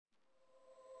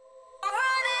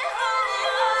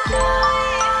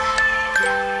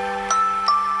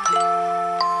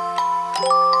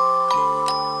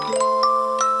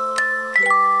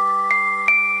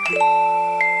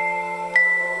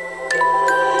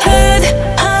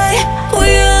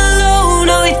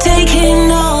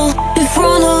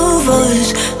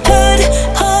lovers. Head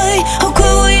high, how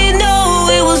could we know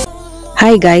it was?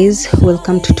 Hi guys,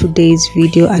 welcome to today's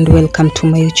video and welcome to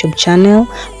my YouTube channel.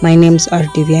 My name's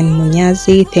Devian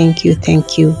Mnyazi.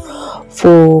 Thank you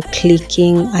for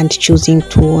clicking and choosing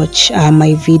to watch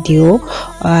my video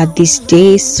this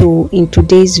day. So in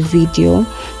today's video,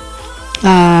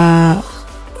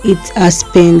 it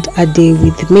spent a day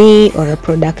with me, or a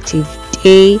productive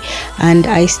day, and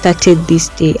I started this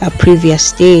day a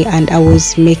previous day, and I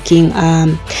was making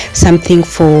something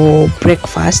for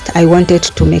breakfast. I wanted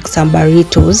to make some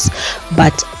burritos,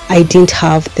 but I didn't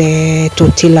have the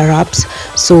tortilla wraps,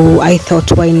 so I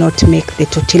thought, why not make the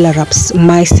tortilla wraps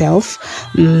myself?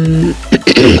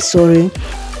 Sorry.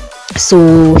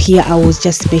 So here I was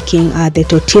just making the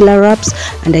tortilla wraps,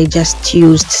 and I just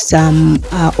used some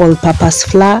all-purpose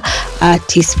flour, a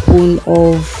teaspoon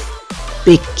of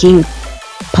baking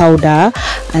powder,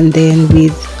 and then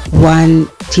with one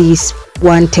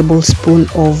tablespoon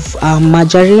of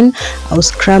margarine. I was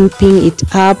crumping it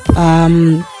up,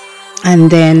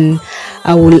 and then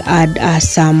I will add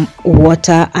some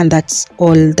water, and that's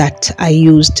all that I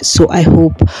used. So I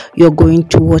hope you're going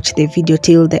to watch the video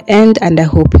till the end, and I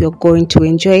hope you're going to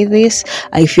enjoy this.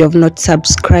 If you have not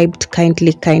subscribed,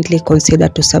 kindly consider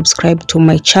to subscribe to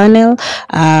my channel.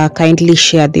 Kindly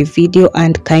share the video,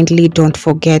 and kindly don't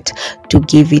forget to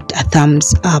give it a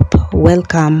thumbs up.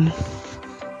 Welcome.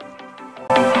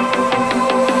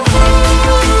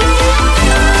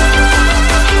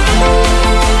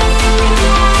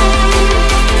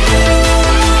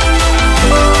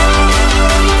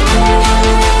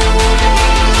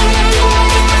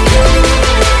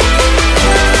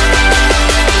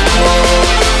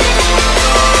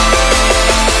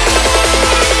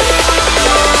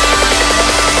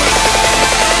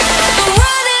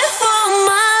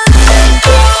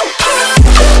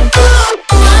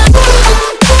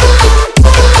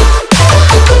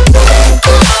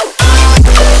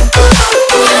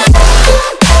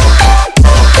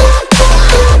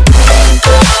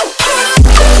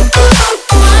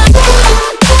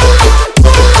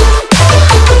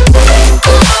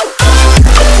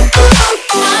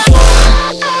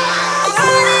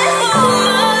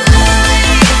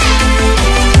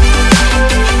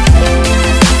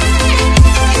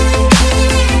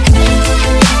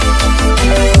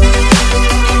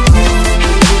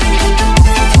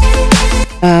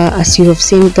 As you have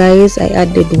seen, guys, I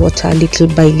added water little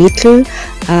by little,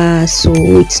 so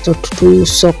it's not too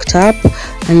soaked up,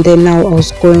 and then now I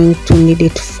was going to knead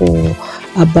it for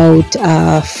about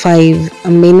 5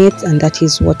 minutes, and that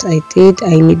is what I did.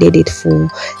 I kneaded it for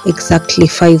exactly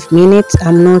 5 minutes.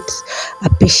 I'm not a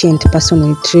patient person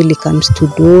when it really comes to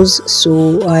those,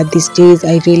 so these days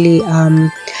I really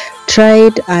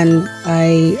tried, and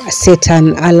I set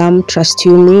an alarm, trust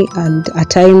you me, and a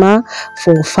timer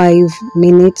for 5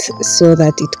 minutes, so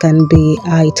that it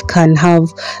can have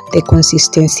the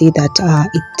consistency that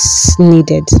it's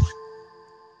needed.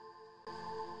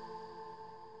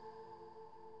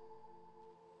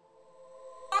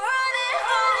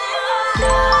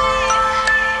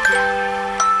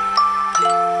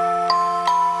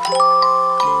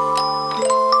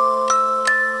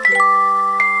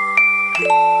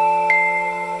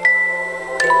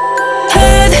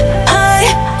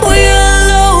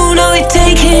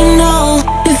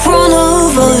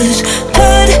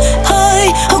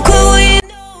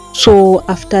 So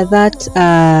after that,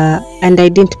 and I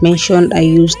didn't mention, I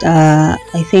used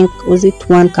I think, was it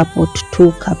 1 cup or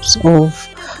 2 cups of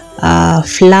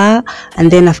flour,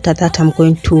 and then after that I'm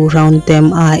going to round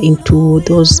them into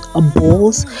those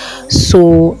balls.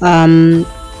 So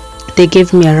they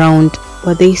gave me around,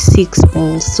 were they 6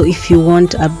 balls? So if you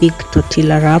want a big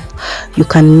tortilla wrap, you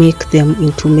can make them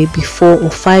into maybe 4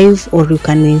 or 5, or you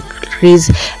can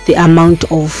increase the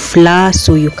amount of flour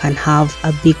so you can have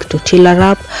a big tortilla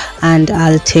wrap. And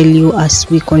I'll tell you as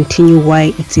we continue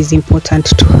why it is important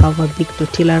to have a big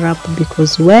tortilla wrap,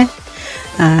 because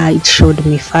it showed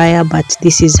me fire, but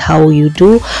this is how you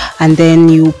do. And then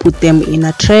you put them in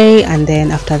a tray, and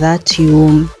then after that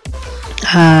you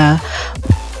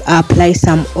apply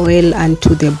some oil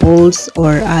onto the balls,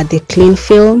 or the cling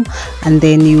film, and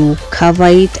then you cover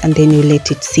it, and then you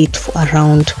let it sit for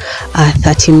around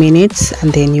 30 minutes,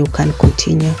 and then you can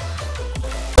continue.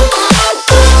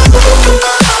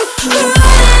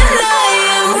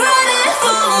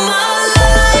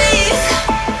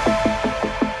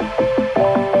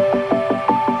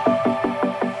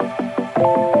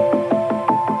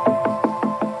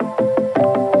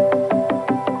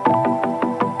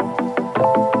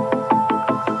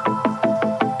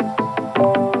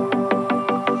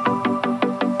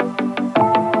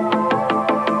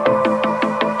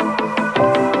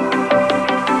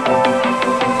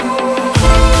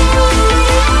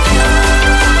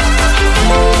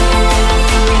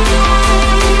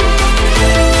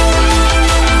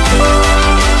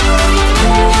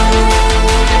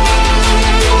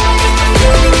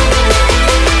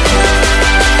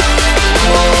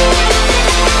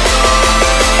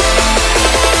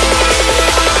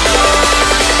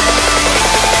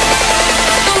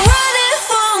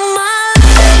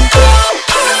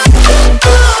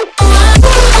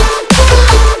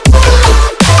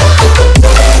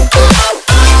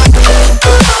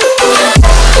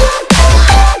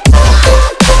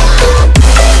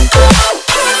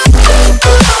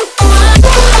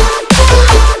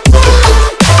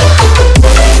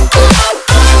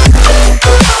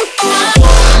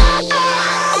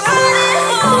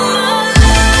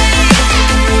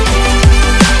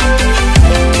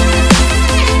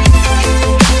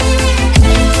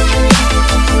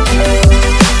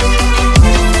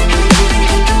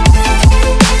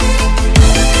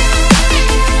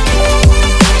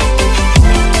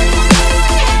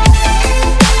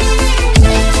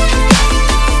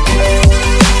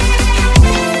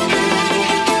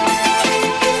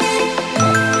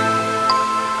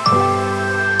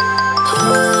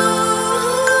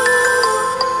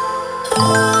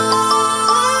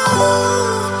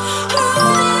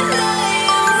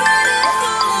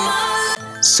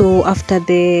 So after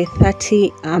the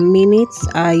 30 minutes,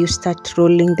 you start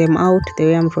rolling them out. The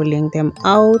way I'm rolling them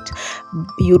out,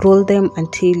 you roll them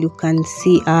until you can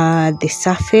see the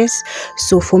surface.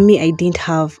 So for me, I didn't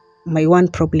have, my one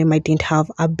problem, I didn't have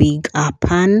a big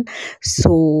pan.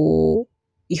 So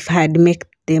if I had make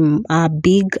them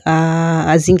big,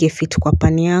 azingefit kwa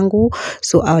pan yangu.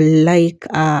 So I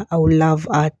would love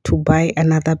to buy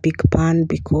another big pan,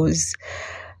 because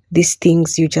these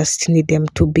things, you just need them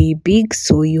to be big.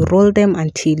 So you roll them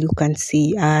until you can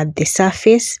see the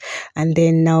surface, and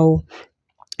then now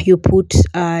you put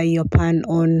your pan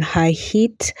on high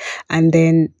heat, and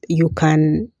then you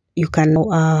can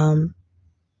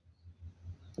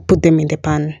put them in the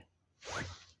pan.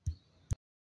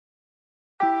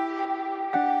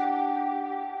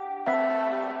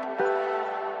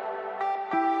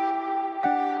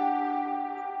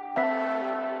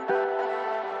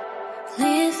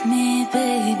 Leave me,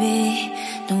 baby,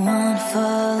 don't wanna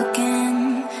fall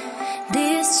again.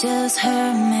 This just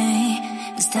hurt me.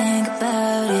 Just think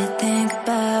about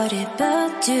it,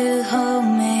 but you hold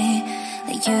me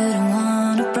like you don't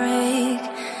wanna break.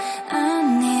 I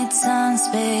need some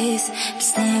space.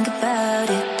 Just think about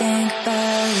it.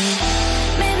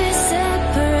 Maybe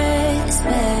separate is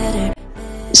better.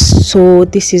 So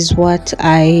this is what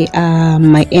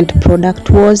my end product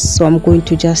was. So I'm going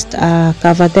to just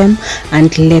cover them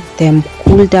and let them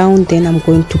cool down. Then I'm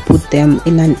going to put them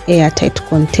in an airtight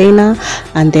container,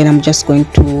 and then I'm just going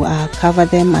to cover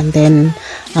them, and then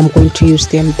I'm going to use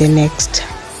them the next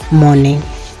morning.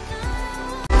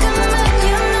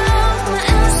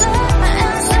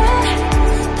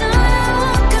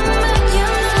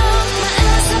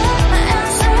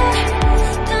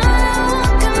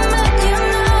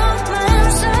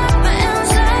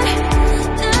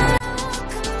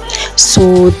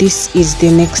 So this is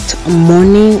the next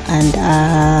morning, and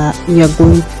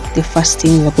the first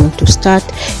thing we're going to start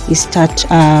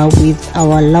with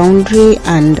our laundry,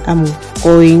 and I'm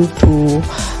going to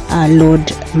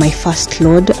load my first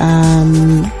load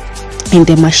in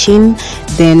the machine.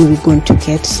 Then we're going to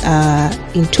get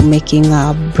into making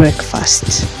our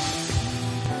breakfast.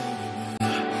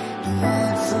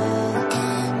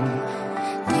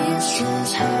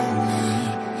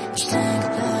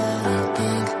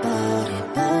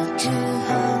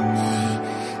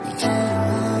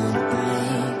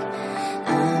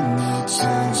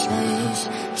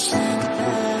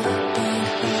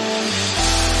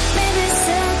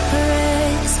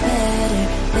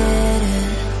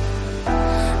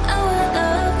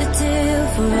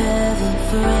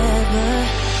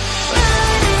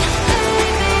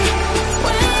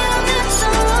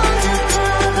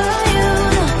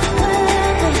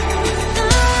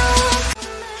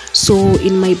 So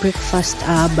in my breakfast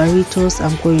burritos,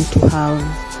 I'm going to have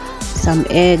some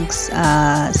eggs,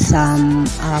 some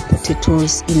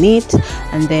potatoes in it,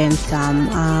 and then some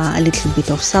a little bit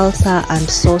of salsa and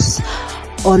sauce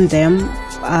on them.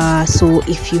 So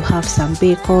if you have some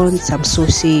bacon, some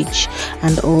sausage,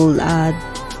 and all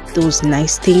those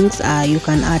nice things, you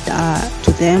can add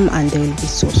to them, and they will be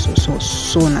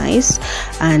so nice.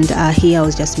 And here I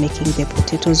was just making the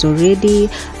potatoes already.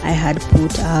 I had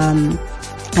put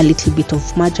a little bit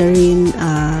of margarine,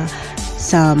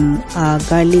 some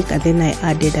garlic, and then I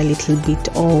added a little bit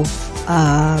of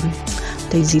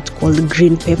what is it called,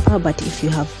 green pepper. But if you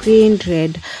have green,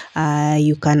 red,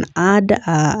 you can add,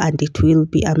 and it will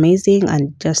be amazing.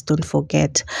 And just don't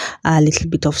forget a little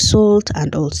bit of salt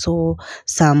and also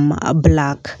some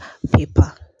black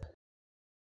pepper.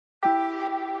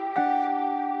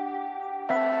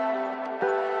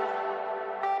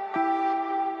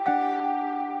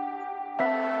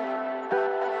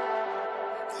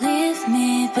 Leave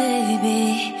me,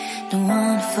 baby, don't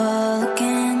wanna fall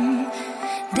again.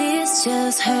 This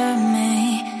just hurt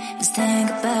me. Just think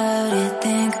about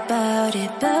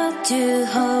it, but you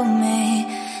hold me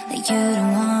like you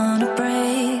don't wanna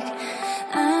break.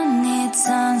 I need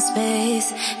some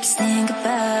space. Just think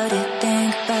about it.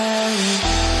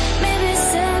 Maybe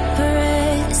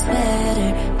separate is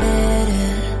better.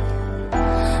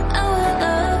 I will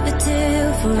love you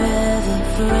till forever.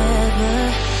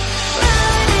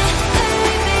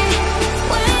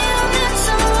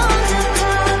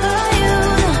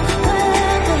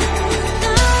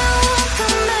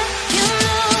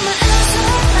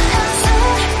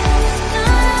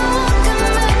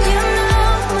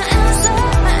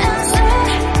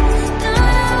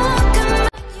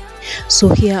 So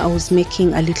here I was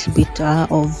making a little bit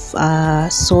of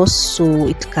sauce so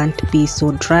it can't be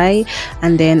so dry,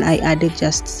 and then I added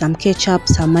just some ketchup,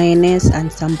 some mayonnaise,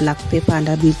 and some black pepper and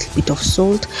a little bit of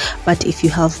salt. But if you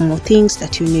have more things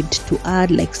that you need to add,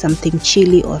 like something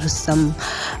chili or some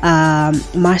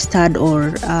mustard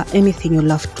or anything you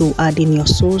love to add in your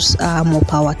sauce, more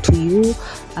power to you.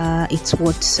 It's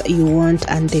what you want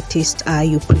and the taste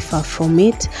you prefer from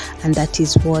it, and that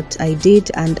is what I did.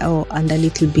 And a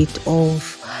little bit of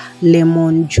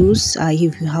lemon juice.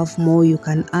 If you have more, you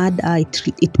can add.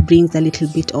 It brings a little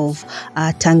bit of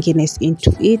tanginess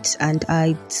into it, and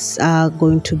it's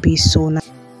going to be so nice.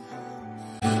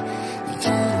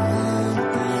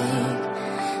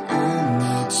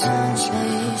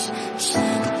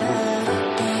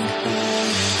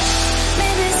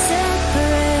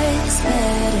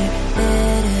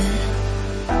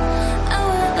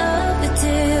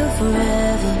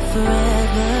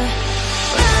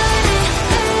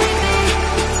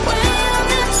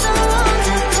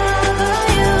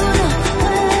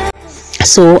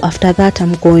 So after that,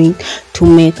 I'm going to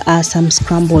make some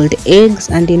scrambled eggs,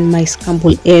 and in my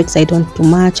scrambled eggs I don't do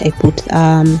much. I put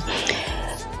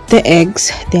the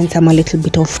eggs, then a little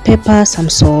bit of pepper, some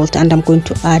salt, and I'm going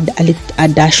to add a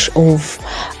dash of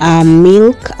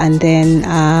milk, and then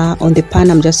on the pan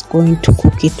I'm just going to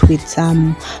cook it with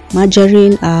some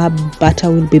margarine. Butter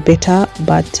will be better,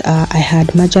 but I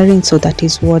had margarine, so that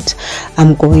is what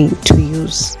I'm going to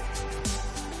use.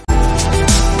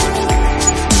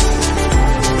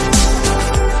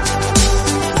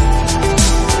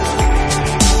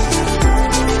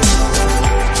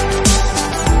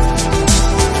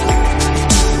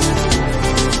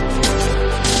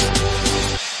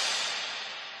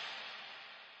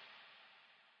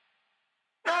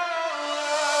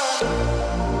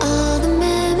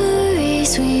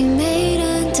 We made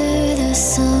under the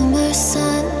summer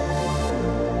sun,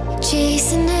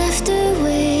 chasing after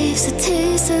waves, a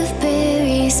taste of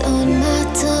berries on my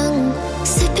tongue,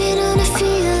 sipping on a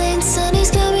feeling,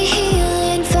 sunny's got me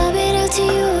healing, vibing out to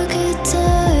your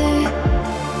guitar.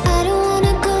 I don't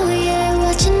wanna go yet,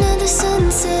 watching another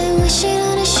sunset, wishing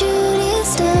on a shooting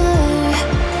star.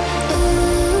 Ooh,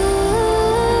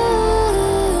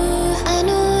 I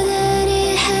know that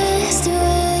it has to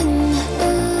end.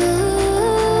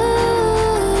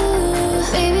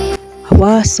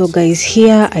 So guys,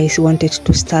 here I wanted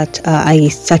to start I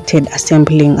started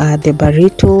assembling the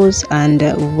burritos, and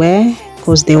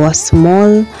because they were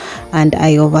small and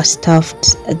I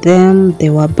overstuffed them, they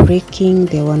were breaking,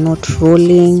 they were not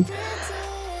rolling,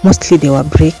 mostly they were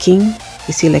breaking.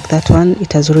 You see, like that one,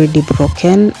 it has already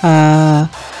broken.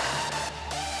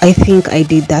 I think I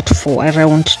did that for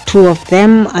around 2 of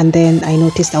them, and then I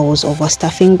noticed I was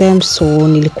overstuffing them, so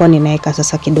nilikuwa ninaeka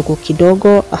sasa kidogo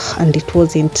kidogo, and it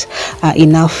wasn't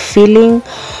enough filling.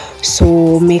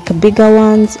 So make bigger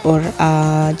ones, or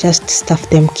just stuff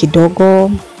them kidogo,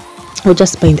 or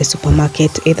just buy in the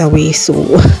supermarket, either way.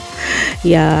 So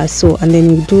yeah, so and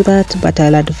then you do that, but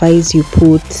I'll advise you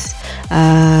put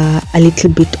a little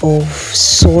bit of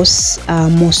sauce,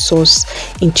 more sauce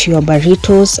into your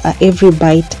burritos. Every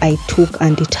bite I took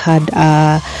and it had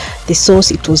the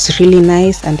sauce, it was really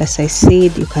nice. And as I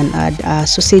said, you can add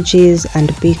sausages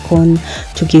and bacon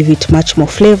to give it much more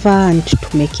flavor and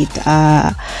to make it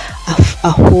a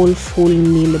whole full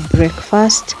meal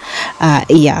breakfast.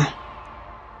 Yeah.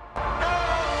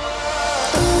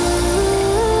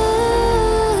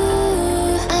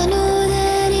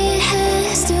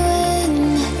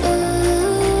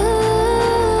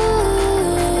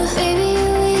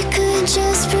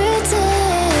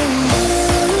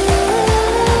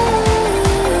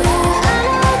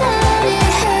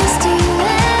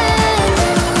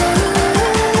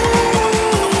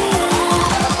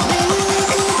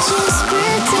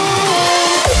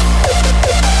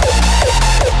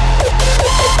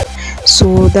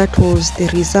 So that was the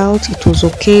result. It was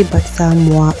okay, but some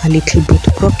were a little bit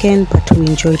broken, but we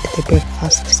enjoyed the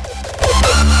breakfast.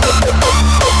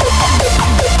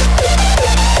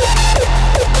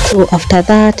 So after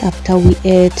that, after we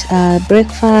ate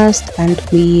breakfast and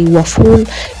we were full,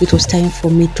 it was time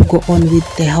for me to go on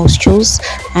with the house chores.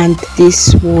 And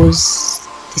this was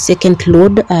the second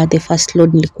load. The first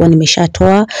load nilikuwa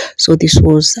nimeshatoa, so this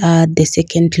was the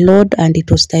second load, and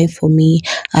it was time for me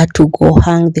to go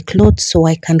hang the clothes so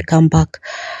I can come back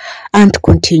and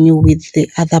continue with the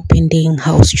other pending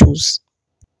house chores.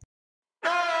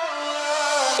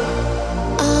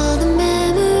 All the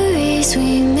memories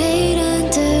we made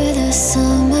under the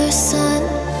summer sun.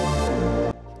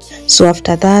 So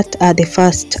after that, the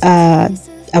first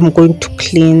I'm going to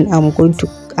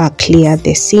clear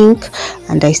the sink,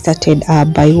 and I started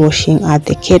by washing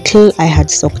the kettle. I had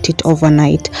soaked it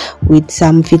overnight with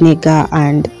some vinegar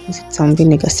and some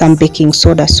baking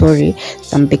soda,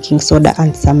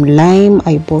 and some lime.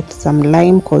 I bought some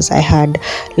lime because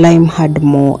lime had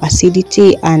more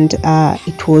acidity, and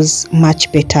it was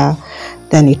much better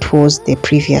than it was the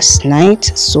previous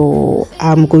night. So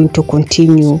I'm going to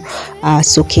continue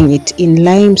soaking it in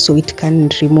lime so it can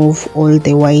remove all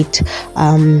the white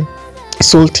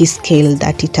salty scale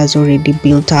that it has already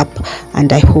built up,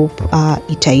 and I hope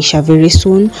it aisha very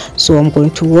soon. So I'm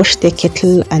going to wash the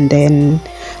kettle and then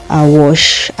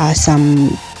wash some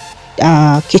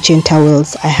kitchen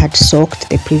towels I had soaked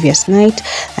the previous night,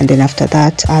 and then after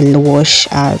that I'll wash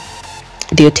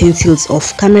the utensils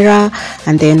off camera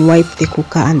and then wipe the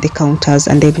cooker and the counters,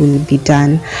 and then we'll be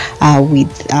done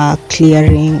with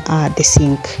clearing the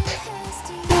sink.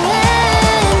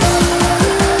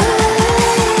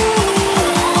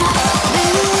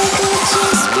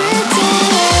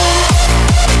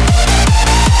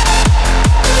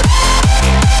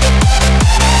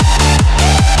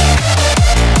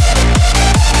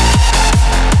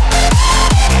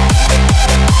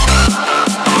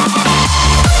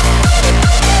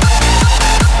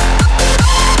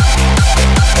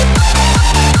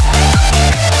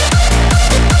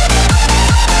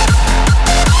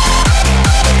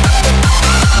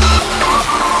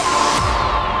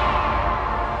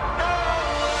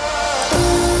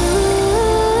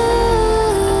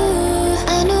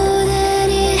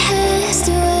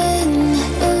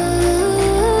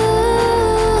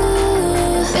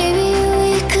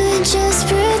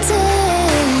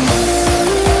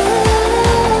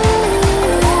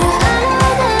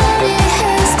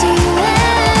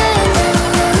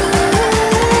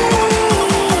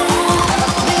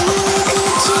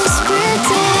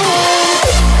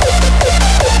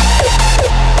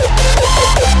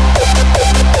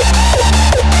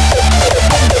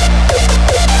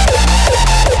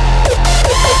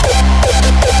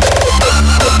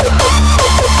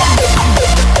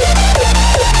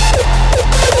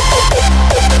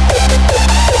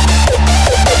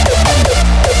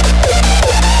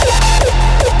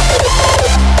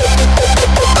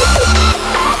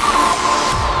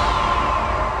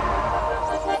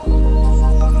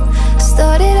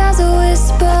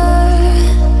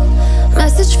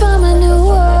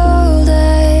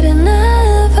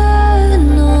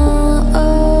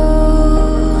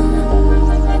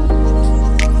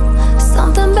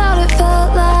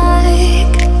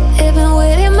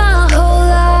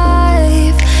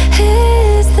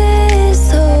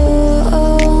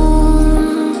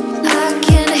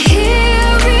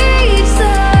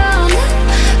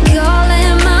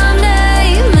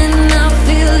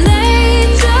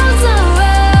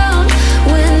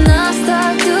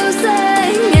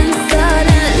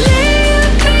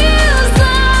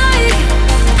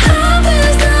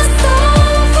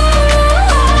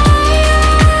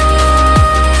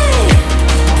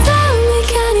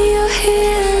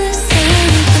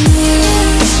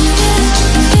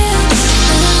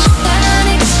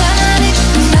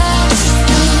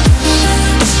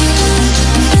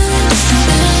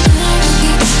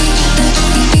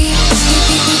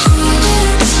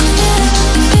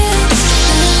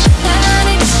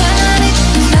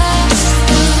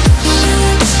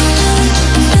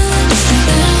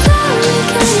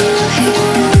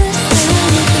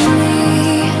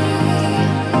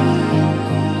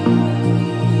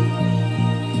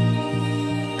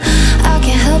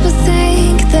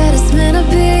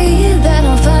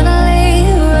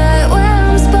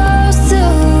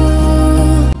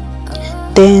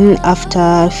 Then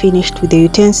after finished with the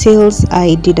utensils,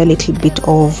 I did a little bit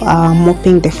of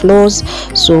mopping the floors.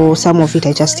 So some of it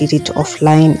I just did it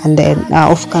offline and then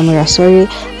off camera, sorry,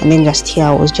 and then just here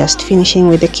I was just finishing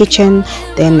with the kitchen.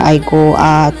 Then I go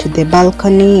to the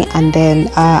balcony, and then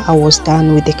I was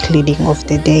done with the cleaning of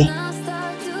the day.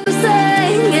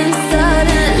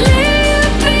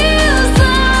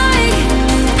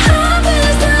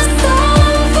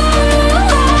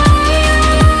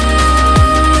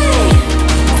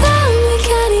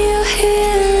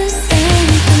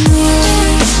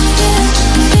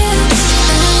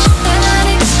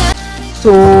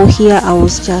 So here I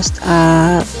was just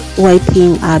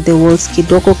wiping the walls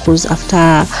kidogo, because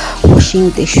after washing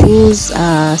the shoes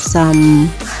some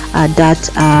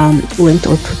dirt went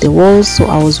onto the walls, so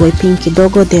I was wiping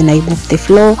kidogo, then I mop the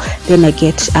floor, then I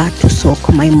get to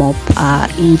soak my mop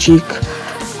in jik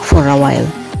for a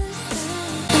while.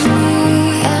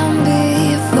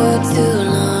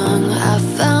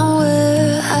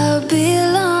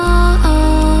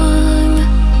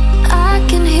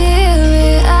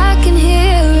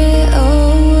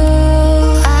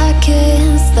 I can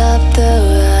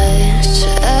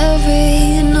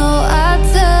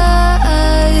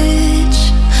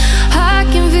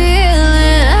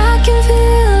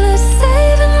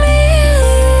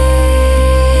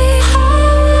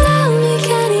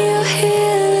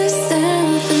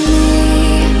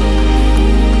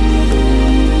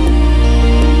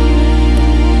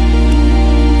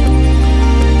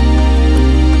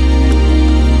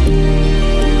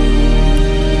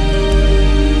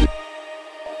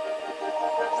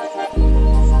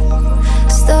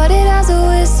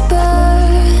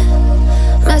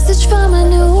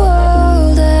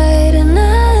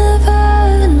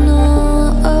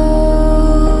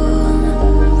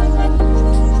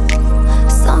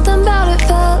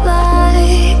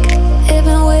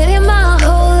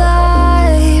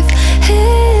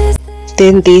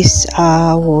then this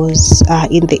was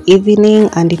in the evening,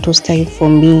 and it was time for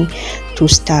me to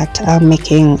start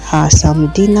making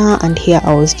some dinner. And here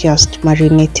I was just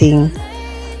marinating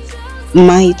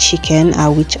my chicken,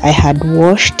 which I had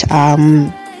washed,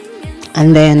 and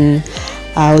then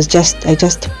I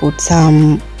just put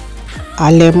some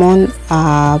lemon,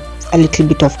 a little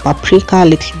bit of paprika, a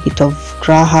little bit of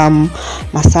Graham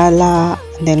masala,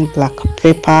 and then black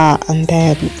pepper, and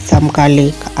then some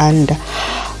garlic and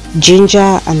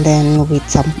ginger, and then with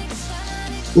some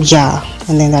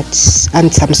and then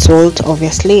and some salt,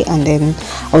 obviously. And then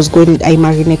I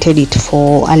marinated it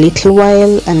for a little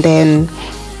while, and then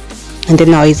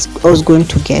I was going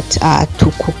to get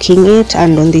to cooking it.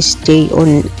 And on this day,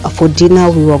 for dinner,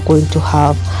 we were going to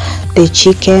have the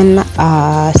chicken,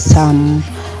 some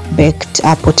baked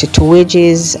potato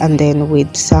wedges, and then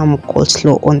with some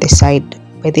coleslaw on the side.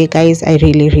 By the way, guys, I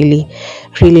really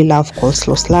love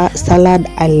coleslaw salad.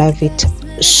 I love it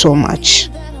so much.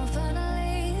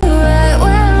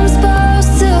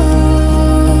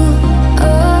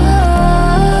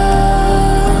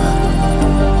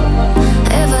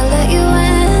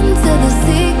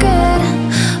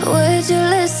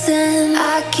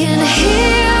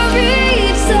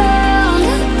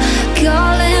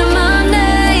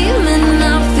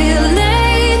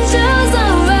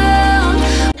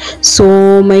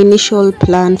 So my initial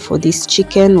plan for this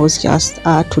chicken was just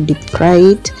to deep fry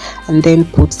it and then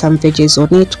put some veggies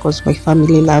on it, because my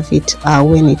family love it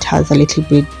when it has a little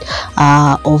bit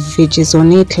of veggies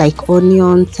on it, like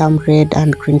onions, some red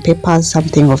and green peppers,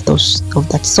 something of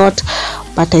that sort.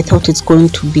 But I thought it's going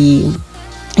to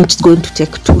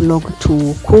take too long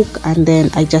to cook, and then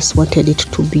I just wanted it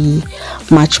to be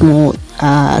much more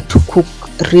to cook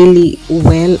really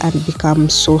well and become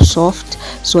so soft.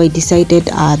 So I decided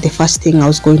the first thing I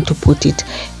was going to put it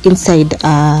inside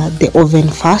the oven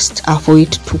first, for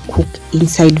it to cook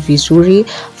inside vizuri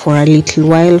for a little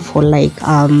while, for like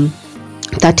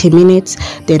 30 minutes.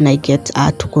 Then I get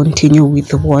to continue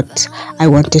with what I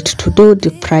wanted to do,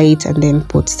 deep fry it and then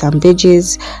put some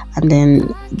veggies, and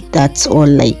then that's all,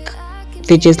 like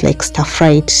veggies like stir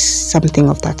fried, something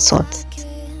of that sort.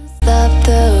 Stop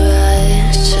the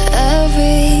rush,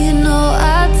 every note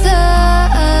I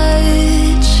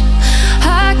touch, I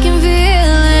can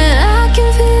feel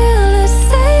it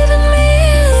saving me.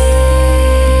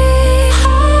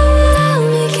 Oh,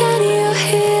 me, can you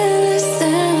hear this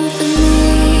symphony?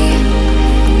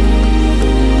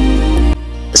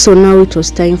 So now it was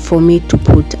time for me to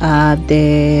put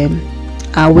the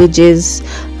wedges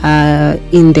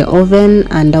in the oven,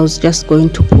 and I was just going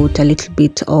to put a little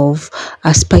bit of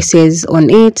spices on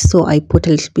it. So I put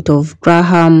a little bit of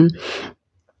Graham,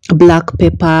 black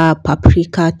pepper,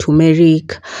 paprika,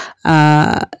 turmeric,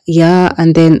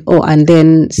 and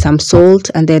then some salt,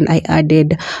 and then I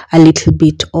added a little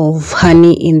bit of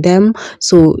honey in them,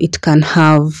 so it can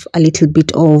have a little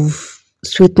bit of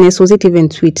sweetness. Was it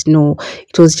even sweet? No,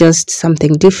 it was just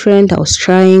something different I was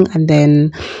trying, and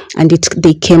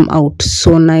they came out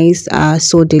so nice,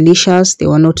 so delicious. They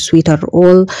were not sweet at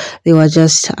all, they were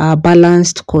just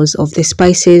balanced because of the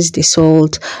spices, the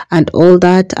salt and all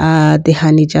that. The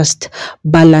honey just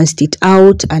balanced it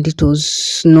out, and it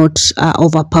was not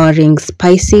overpowering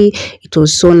spicy. It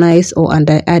was so nice. And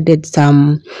I added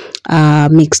some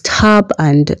mixed herb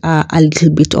and a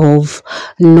little bit of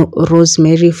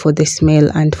rosemary for the smell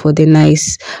and for the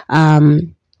nice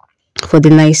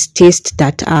taste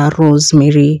that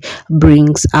rosemary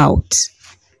brings out.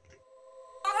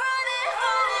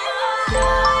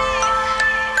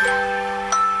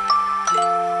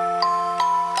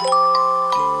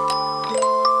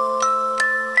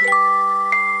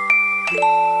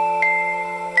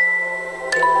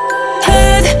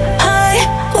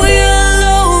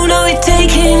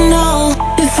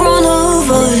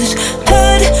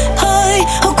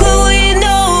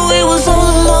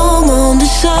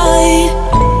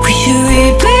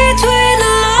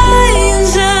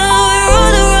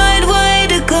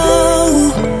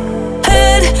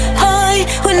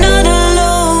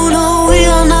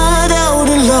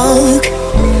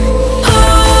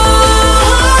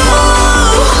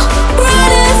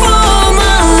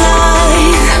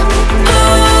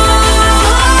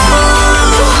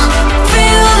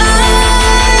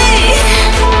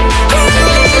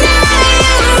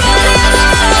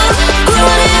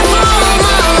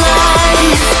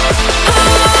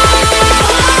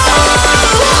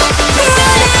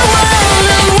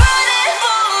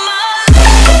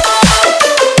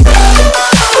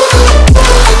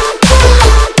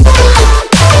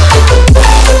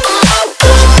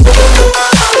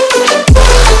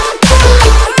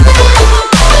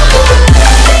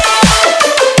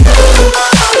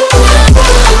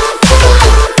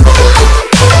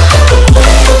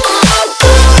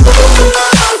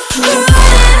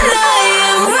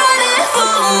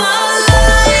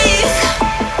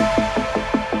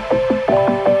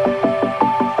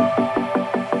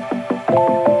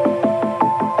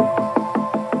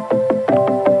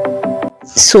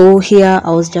 So here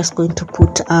I was just going to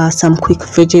put some quick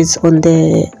veggies on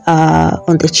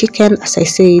the chicken. As I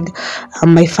said,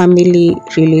 my family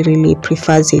really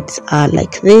prefers it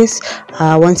like this.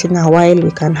 Once in a while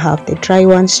we can have the dry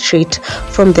one straight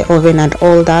from the oven and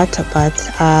all that, but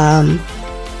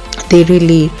they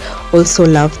really also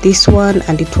love this one,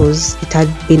 and it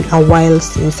had been a while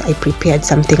since I prepared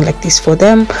something like this for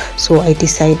them, so I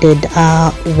decided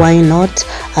why not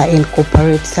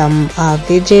incorporate some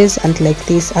veggies, and like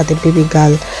this the baby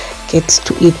girl gets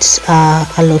to eat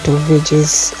a lot of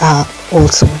veggies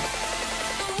also.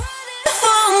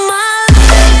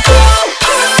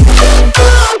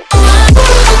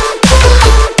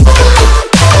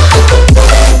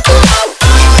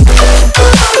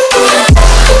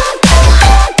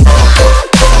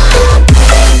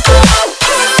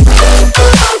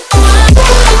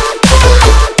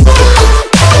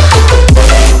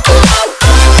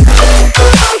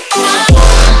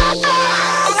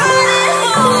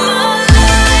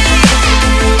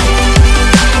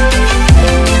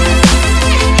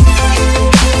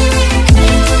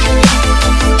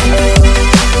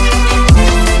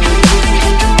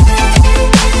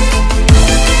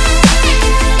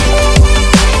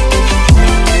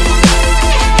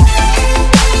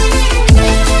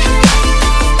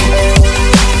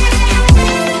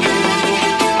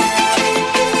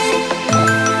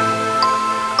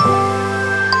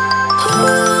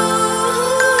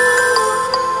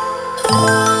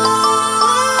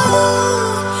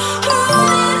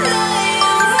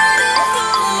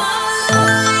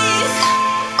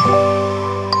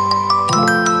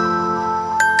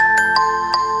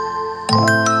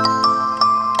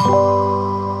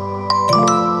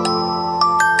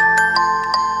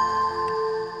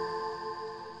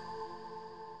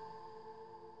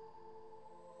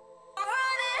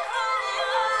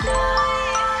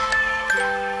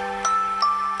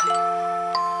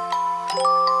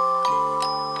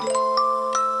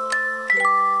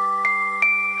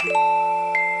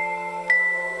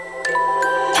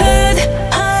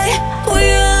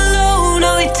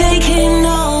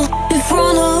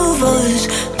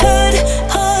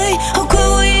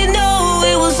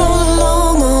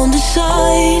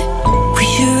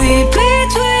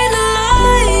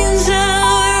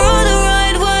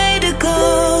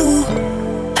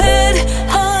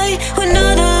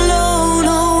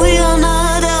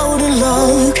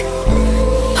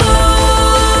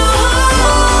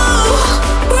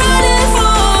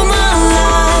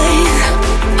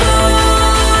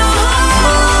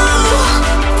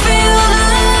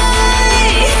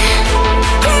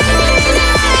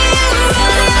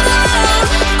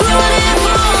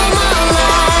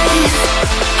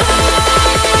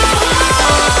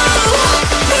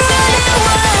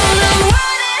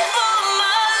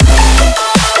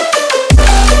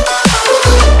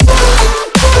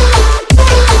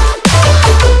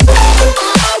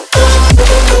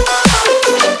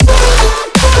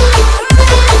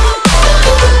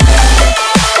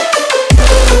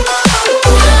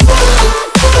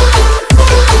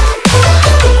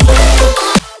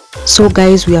 So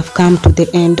guys, we have come to the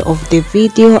end of the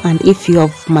video, and if you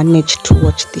have managed to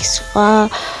watch this far,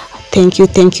 thank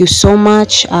you so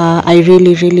much. I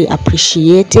really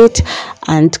appreciate it,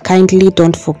 and kindly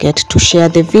don't forget to share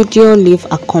the video, leave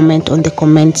a comment on the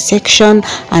comment section,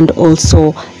 and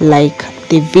also like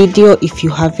the video if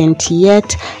you haven't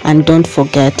yet, and don't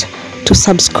forget to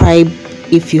subscribe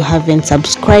if you haven't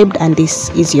subscribed and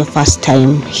this is your first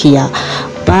time here.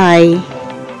 Bye.